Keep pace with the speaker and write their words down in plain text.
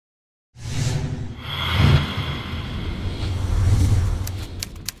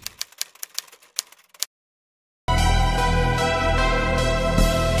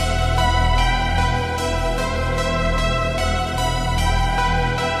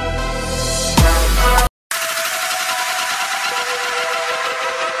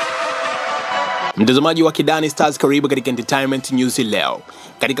Mtazamaji wa Kidani Stars, karibu katika entertainment news leo.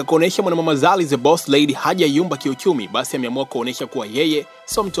 Katika kuonesha mwanamama Zari the bosslady hajayumba kiuchumi, Bsi Ameamua kuonesha kuwa yeye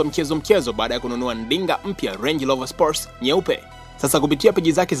sio mtu wa mchezo baada ya kununua ndinga mpya Range Rover Sports Nyeupe. Sasa kupitia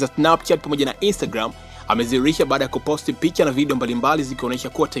peji zake za Snapchat pamoja na Instagram, amezirisha baada ya kuposti picha na video mbalimbali zikionyesha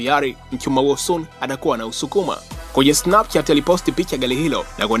kuwa tayari mchumba huo soon atakuwa na usukuma. Kwenye Snapchat aliposti picha gari hilo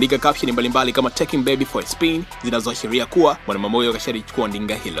na kuandika caption mbalimbali kama taking baby for a spin, zinazoashiria kuwa mwanamama huyo kashachukua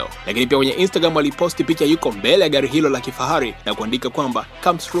ndinga hilo. Lakini pia kwenye Instagram aliposti picha yuko mbele ya gari hilo la kifahari na kuandika kwamba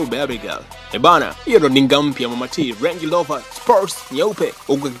come through baby girl. Bhana, hiyo ndo ndinga mpya mama T Range Rover Sports Nyeupe,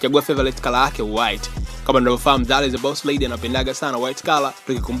 huku akichagua favorite color yake white. Kama mnavyofahamu, Zari the bosslady anapendaga sana white color,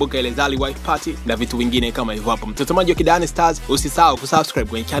 tukikumbuka ile Zari white party na vitu vingine kama hivyo hapo. Mtazamaji wa Kidani Stars, usisahau kusubscribe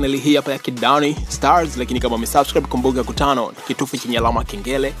kwenye channel hii hapa ya Kidani Stars, lakini kama umesubscribe kumbuka kutano kitufe chenye alama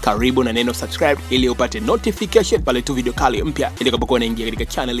kengele karibu na neno subscribe ili upate notification pale tu video kali mpya itakapokuwa inaingia katika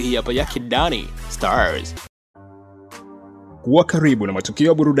channel hii hapa ya Kidani Stars. Kuwa karibu na matukio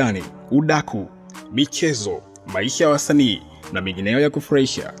ya burudani, udaku, michezo, maisha ya wasanii na mengineyo ya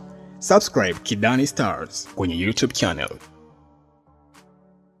kufurahisha. Subscribe Kidani Stars kwenye YouTube channel.